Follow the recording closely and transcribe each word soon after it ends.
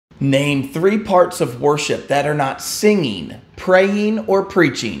Name 3 parts of worship that are not singing, praying, or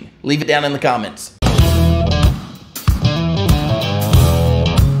preaching. Leave it down in the comments.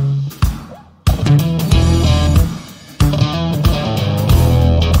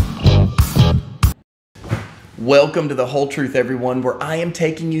 Welcome to The Whole Truth, everyone, where I am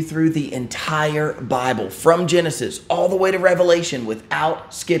taking you through the entire Bible, from Genesis all the way to Revelation,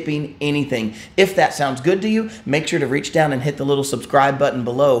 without skipping anything. If that sounds good to you, make sure to reach down and hit the little subscribe button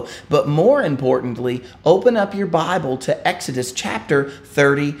below. But more importantly, open up your Bible to Exodus chapter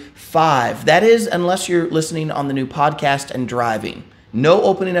 35. That is, unless you're listening on the new podcast and driving. No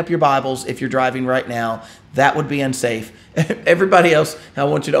opening up your Bibles if you're driving right now. That would be unsafe. Everybody else, I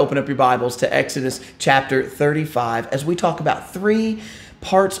want you to open up your Bibles to Exodus chapter 35 as we talk about 3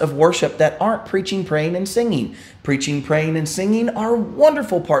 parts of worship that aren't preaching, praying, and singing. Preaching, praying, and singing are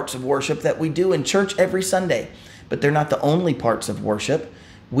wonderful parts of worship that we do in church every Sunday, but they're not the only parts of worship.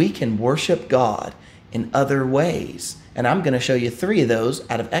 We can worship God in other ways, and I'm going to show you 3 of those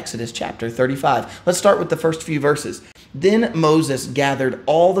out of Exodus chapter 35. Let's start with the first few verses. Then Moses gathered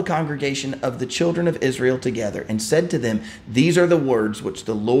all the congregation of the children of Israel together and said to them, "These are the words which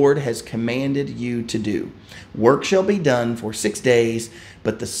the Lord has commanded you to do. Work shall be done for 6 days,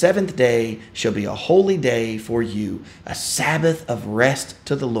 but the 7th day shall be a holy day for you, a Sabbath of rest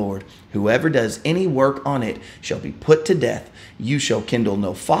to the Lord. Whoever does any work on it shall be put to death. You shall kindle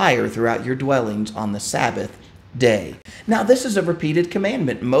no fire throughout your dwellings on the Sabbath day." Now, this is a repeated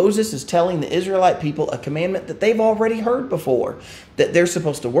commandment. Moses is telling the Israelite people a commandment that they've already heard before, that they're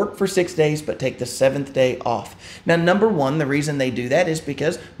supposed to work for 6 days but take the 7th day off. Now, number one, the reason they do that is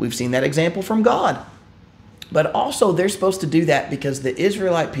because we've seen that example from God. But also, they're supposed to do that because the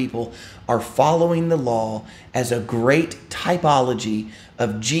Israelite people are following the law as a great typology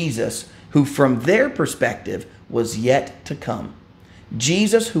of Jesus, who from their perspective was yet to come.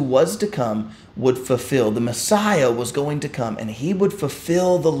 Jesus, who was to come, would fulfill. The Messiah was going to come, and he would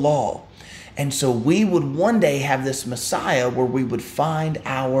fulfill the law. And so we would one day have this Messiah where we would find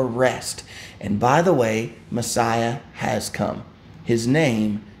our rest. And by the way, Messiah has come. His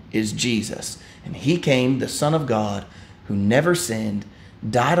name is Jesus. And he came, the Son of God, who never sinned,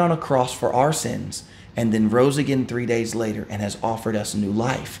 died on a cross for our sins, and then rose again 3 days later and has offered us new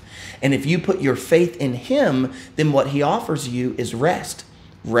life. And if you put your faith in him, then what he offers you is rest.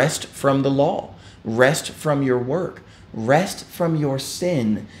 Rest from the law. Rest from your work. Rest from your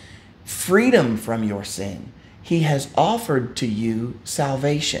sin. Freedom from your sin. He has offered to you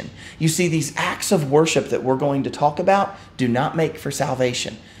salvation. You see, these acts of worship that we're going to talk about do not make for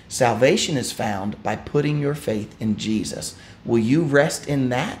salvation. Salvation is found by putting your faith in Jesus. Will you rest in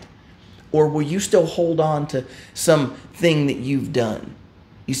that? Or will you still hold on to something that you've done?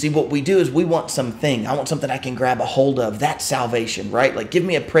 You see, what we do is we want something. I want something I can grab a hold of. That's salvation, right? Like, give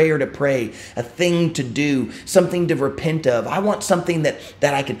me a prayer to pray, a thing to do, something to repent of. I want something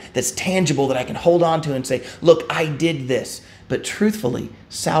that's tangible, that I can hold on to and say, look, I did this. But truthfully,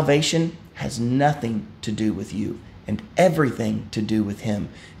 salvation has nothing to do with you and everything to do with him.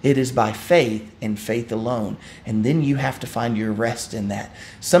 It is by faith and faith alone. And then you have to find your rest in that.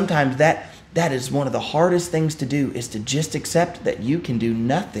 Sometimes that is one of the hardest things to do, is to just accept that you can do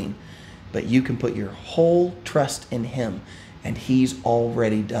nothing, but you can put your whole trust in him, and he's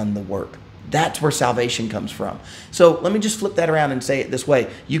already done the work. That's where salvation comes from. So let me just flip that around and say it this way.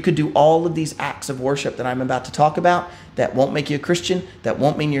 You could do all of these acts of worship that I'm about to talk about. That won't make you a Christian. That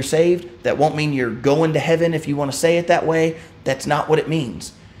won't mean you're saved. That won't mean you're going to heaven if you want to say it that way. That's not what it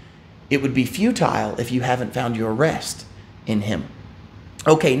means. It would be futile if you haven't found your rest in him.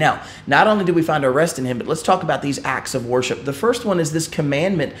 Okay, now, not only do we find our rest in him, but let's talk about these acts of worship. The first one is this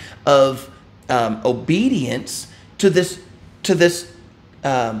commandment of obedience to this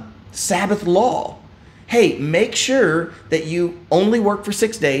Sabbath law. Hey, make sure that you only work for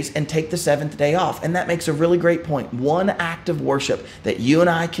 6 days and take the 7th day off. And that makes a really great point. One act of worship that you and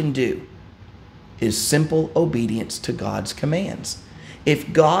I can do is simple obedience to God's commands.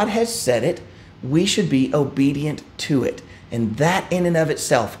 If God has said it, we should be obedient to it. And that in and of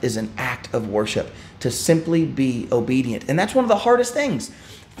itself is an act of worship, to simply be obedient. And that's one of the hardest things.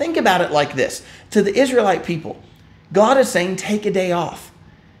 Think about it like this. To the Israelite people, God is saying, take a day off.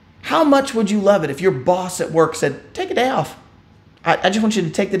 How much would you love it if your boss at work said, take a day off? I just want you to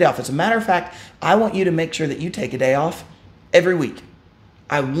take the day off. As a matter of fact, I want you to make sure that you take a day off every week.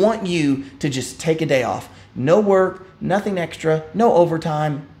 I want you to just take a day off. No work, nothing extra, no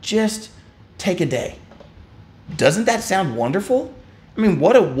overtime, just take a day. Doesn't that sound wonderful? I mean,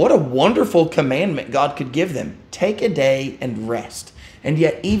 what a wonderful commandment God could give them. Take a day and rest. And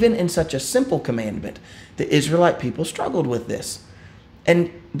yet, even in such a simple commandment, the Israelite people struggled with this.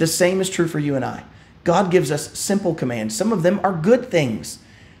 And the same is true for you and I. God gives us simple commands. Some of them are good things.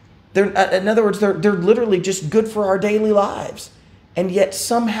 In other words, they're literally just good for our daily lives. And yet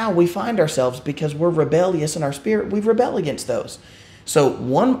somehow we find ourselves, because we're rebellious in our spirit, we rebel against those. So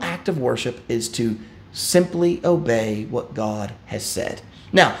one act of worship is to simply obey what God has said.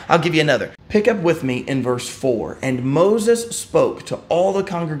 Now, I'll give you another. Pick up with me in verse 4. And Moses spoke to all the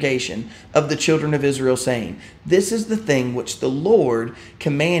congregation of the children of Israel, saying, This is the thing which the Lord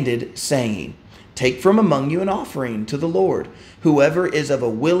commanded, saying, Take from among you an offering to the Lord. Whoever is of a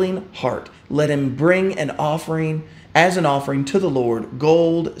willing heart, let him bring an offering as an offering to the Lord,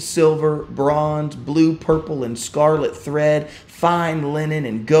 gold, silver, bronze, blue, purple, and scarlet thread, fine linen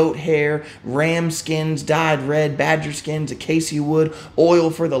and goat hair, ram skins dyed red, badger skins, acacia wood,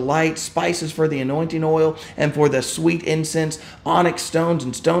 oil for the light, spices for the anointing oil, and for the sweet incense, onyx stones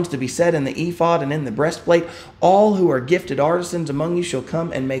and stones to be set in the ephod and in the breastplate. All who are gifted artisans among you shall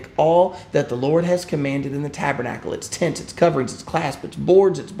come and make all that the Lord has commanded in the tabernacle, its tents, its coverings, its clasps, its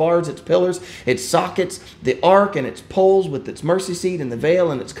boards, its bars, its pillars, its sockets, the ark and its poles with its mercy seat and the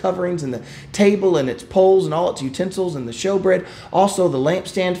veil and its coverings, and the table and its poles and all its utensils, and the showbread, also the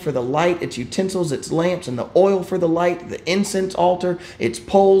lampstand for the light, its utensils, its lamps, and the oil for the light, the incense altar, its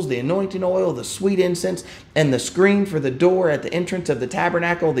poles, the anointing oil, the sweet incense, and the screen for the door at the entrance of the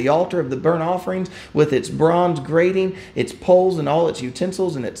tabernacle, the altar of the burnt offerings with its bronze grating, its poles and all its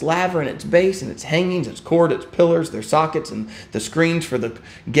utensils, and its laver and its base and its hangings, its cord, its pillars, their sockets, and the screens for the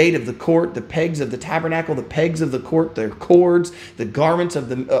gate of the court, the pegs of the tabernacle, the pegs of the court, their cords, the garments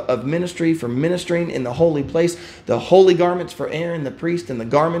of ministry for ministering in the holy place, the holy garments for Aaron the priest, and the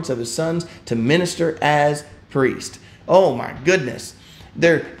garments of his sons to minister as priest. Oh my goodness.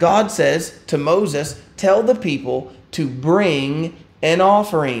 God says to Moses, tell the people to bring an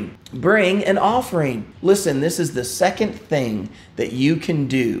offering. Bring an offering. Listen, this is the second thing that you can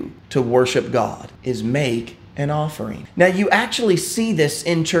do to worship God, is make an offering. Now, you actually see this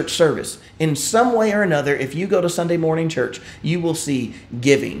in church service. In some way or another, if you go to Sunday morning church, you will see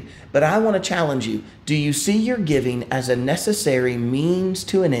giving. But I want to challenge you. Do you see your giving as a necessary means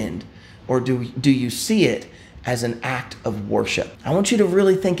to an end? Or do you see it as an act of worship? I want you to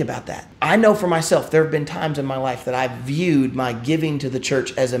really think about that. I know for myself, there have been times in my life that I've viewed my giving to the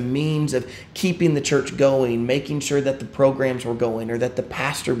church as a means of keeping the church going, making sure that the programs were going, or that the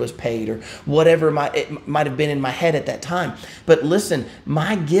pastor was paid, or whatever it might have been in my head at that time. But listen,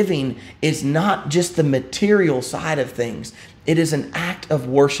 my giving is not just the material side of things. It is an act of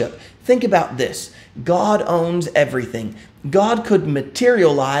worship. Think about this. God owns everything. God could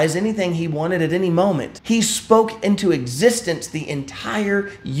materialize anything he wanted at any moment. He spoke into existence the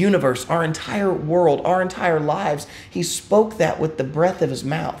entire universe, our entire world, our entire lives. He spoke that with the breath of his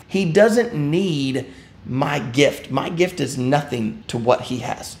mouth. He doesn't need my gift. My gift is nothing to what he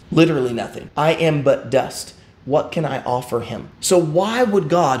has. Literally nothing. I am but dust. What can I offer him? So why would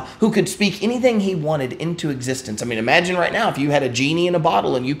God, who could speak anything he wanted into existence? I mean, imagine right now if you had a genie in a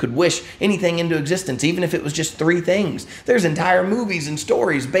bottle and you could wish anything into existence, even if it was just 3 things. There's entire movies and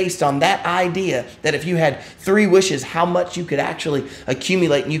stories based on that idea, that if you had 3 wishes, how much you could actually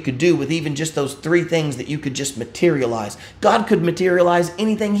accumulate and you could do with even just those 3 things that you could just materialize. God could materialize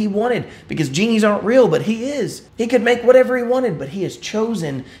anything he wanted, because genies aren't real, but he is. He could make whatever he wanted, but he has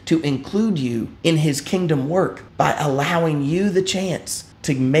chosen to include you in his kingdom work by allowing you the chance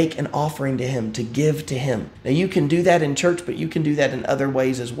to make an offering to him, to give to him. Now, you can do that in church, but you can do that in other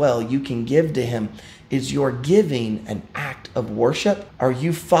ways as well. You can give to him. Is your giving an act of worship? Are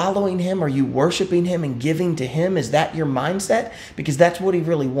you following him? Are you worshiping him and giving to him? Is that your mindset? Because that's what he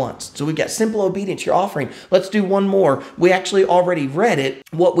really wants. So we've got simple obedience, your offering. Let's do one more. We actually already read it.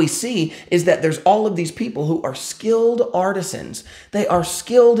 What we see is that there's all of these people who are skilled artisans. They are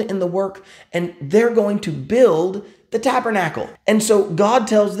skilled in the work, and they're going to build the tabernacle. And so God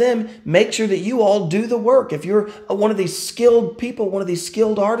tells them, make sure that you all do the work. If you're one of these skilled people, one of these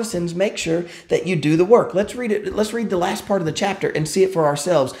skilled artisans, make sure that you do the work. Let's read it. Let's read the last part of the chapter and see it for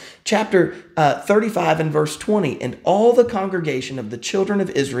ourselves. Chapter 35 and verse 20. And all the congregation of the children of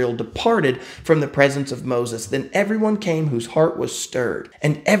Israel departed from the presence of Moses. Then everyone came whose heart was stirred,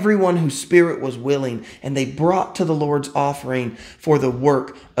 and everyone whose spirit was willing. And they brought to the Lord's offering for the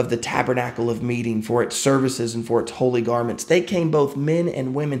work of the tabernacle of meeting, for its services and for its holy garments. They came both men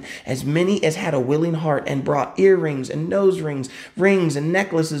and women, as many as had a willing heart, and brought earrings and nose rings, rings and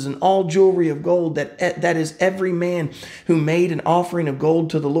necklaces, and all jewelry of gold. That is every man who made an offering of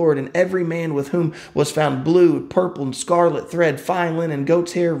gold to the Lord, and every man with whom was found blue, purple, and scarlet thread, fine linen,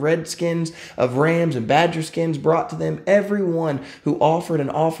 goat's hair, red skins of rams, and badger skins brought to them. Every one who offered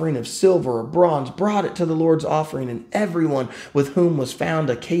an offering of silver or bronze brought it to the Lord's offering, and everyone with whom was found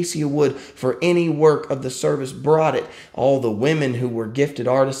acacia wood for any work of the service brought it. All the women who were gifted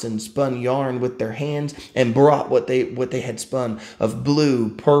artisans spun yarn with their hands and brought what they had spun of blue,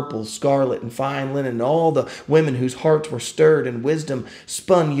 purple, scarlet, and fine linen. And all the women whose hearts were stirred in wisdom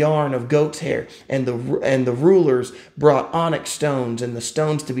spun yarn of goat's hair. And the rulers brought onyx stones, and the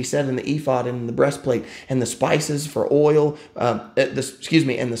stones to be set in the ephod and in the breastplate, and the spices for oil, and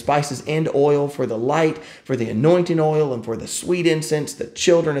the spices and oil for the light, for the anointing oil, and for the sweet incense. The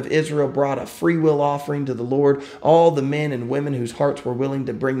children of Israel brought a freewill offering to the Lord. All the men and women whose hearts were willing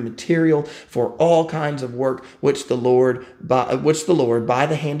to bring material for all kinds of work, which the Lord by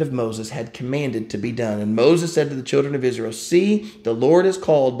the hand of Moses had commanded to be done. And Moses said to the children of Israel, "See, the Lord has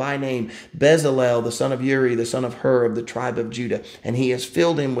called by name Bezalel, the son of Uri, the son of Hur, of the tribe of Judah, and he has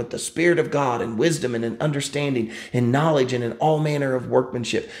filled him with the Spirit of God and wisdom and in understanding, in knowledge and in all manner of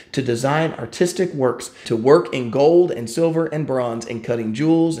workmanship, to design artistic works, to work in gold and silver and bronze, and cutting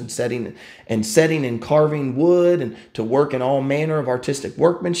jewels and setting and carving wood, and to work in all manner of artistic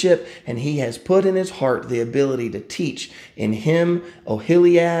workmanship. And he has put in his heart the ability to teach. In him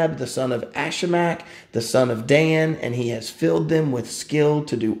Oholiab, the son of Ahisamach, the son of Dan, and he has filled them with skill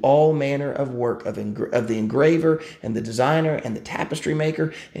to do all manner of work of the engraver and the designer and the tapestry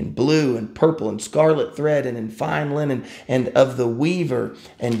maker, in blue and purple and scarlet thread, and in fine linen, and of the weaver,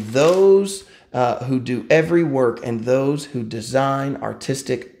 and those who do every work, and those who design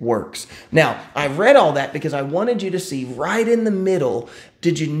artistic works." Now, I read all that because I wanted you to see right in the middle.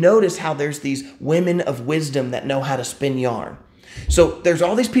 Did you notice how there's these women of wisdom that know how to spin yarn? So there's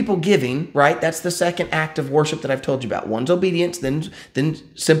all these people giving, right? That's the second act of worship that I've told you about. One's obedience, then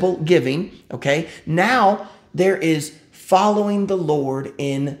simple giving, okay? Now there is following the Lord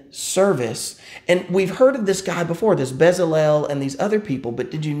in service. And we've heard of this guy before, this Bezalel and these other people,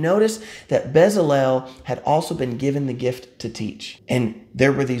 but did you notice that Bezalel had also been given the gift to teach? And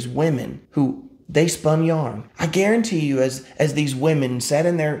there were these women who they spun yarn. I guarantee you, as these women sat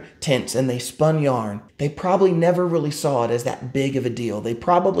in their tents and they spun yarn, they probably never really saw it as that big of a deal.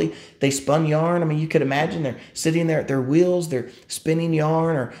 They spun yarn. I mean, you could imagine they're sitting there at their wheels, they're spinning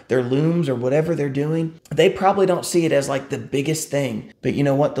yarn, or their looms, or whatever they're doing. They probably don't see it as like the biggest thing. But you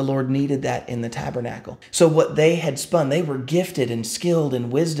know what? The Lord needed that in the tabernacle. So what they had spun, they were gifted and skilled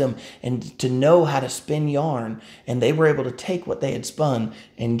in wisdom and to know how to spin yarn. And they were able to take what they had spun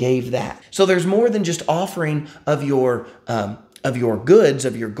and gave that. So there's more than just offering of your goods,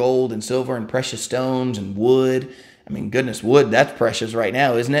 of your gold and silver and precious stones and wood. I mean, goodness, wood, that's precious right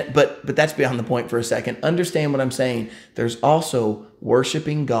now, isn't it? But that's beyond the point for a second. Understand what I'm saying. There's also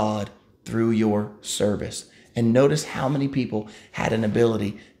worshiping God through your service. And notice how many people had an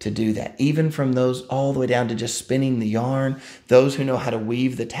ability to do that, even from those all the way down to just spinning the yarn, those who know how to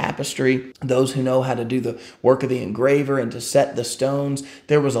weave the tapestry, those who know how to do the work of the engraver and to set the stones.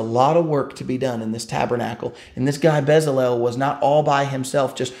 There was a lot of work to be done in this tabernacle. And this guy Bezalel was not all by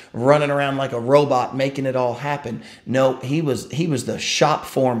himself, just running around like a robot, making it all happen. No, he was the shop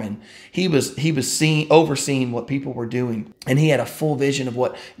foreman. He was overseeing what people were doing. And he had a full vision of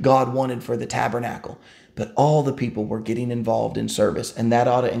what God wanted for the tabernacle. But all the people were getting involved in service, and that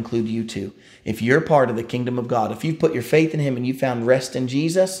ought to include you too. If you're part of the kingdom of God, if you've put your faith in him and you found rest in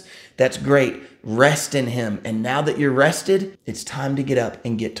Jesus, that's great. Rest in him. And now that you're rested, it's time to get up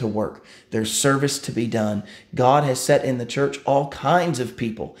and get to work. There's service to be done. God has set in the church all kinds of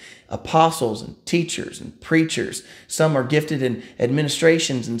people, apostles and teachers and preachers. Some are gifted in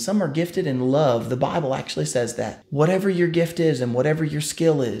administrations and some are gifted in love. The Bible actually says that. Whatever your gift is and whatever your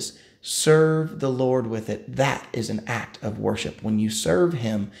skill is, serve the Lord with it. That is an act of worship when you serve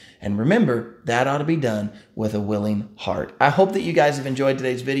him. And remember, that ought to be done with a willing heart. I hope that you guys have enjoyed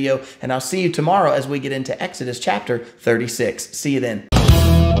today's video, and I'll see you tomorrow as we get into Exodus chapter 36. See you then.